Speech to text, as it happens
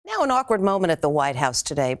Now, an awkward moment at the White House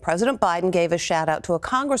today. President Biden gave a shout out to a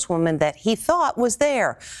Congresswoman that he thought was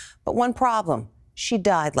there. But one problem, she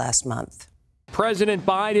died last month. President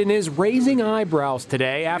Biden is raising eyebrows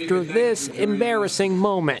today after this embarrassing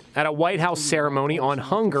moment. At a White House ceremony on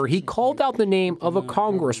hunger, he called out the name of a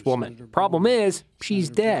Congresswoman. Problem is,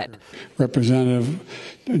 she's dead. Representative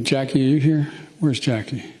Jackie, are you here? Where's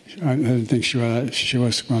Jackie? I didn't think she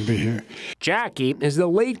was going to be here. Jackie is the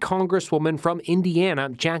late Congresswoman from Indiana,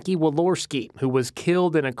 Jackie Walorski, who was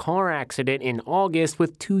killed in a car accident in August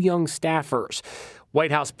with 2 young staffers.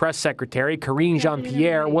 White House Press Secretary Karine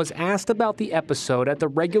Jean-Pierre was asked about the episode at the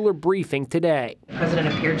regular briefing today. The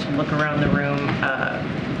president appeared to look around the room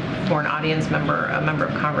for an audience member, a member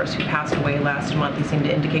of Congress who passed away last month. He seemed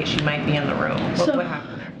to indicate she might be in the room. What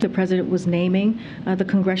happened? The president was naming the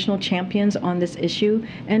congressional champions on this issue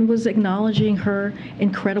and was acknowledging her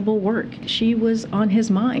incredible work. She was on his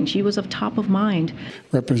mind. She was of top of mind.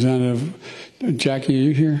 Representative Jackie, are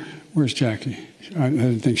you here? Where's Jackie? I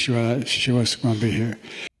didn't think she was going to be here.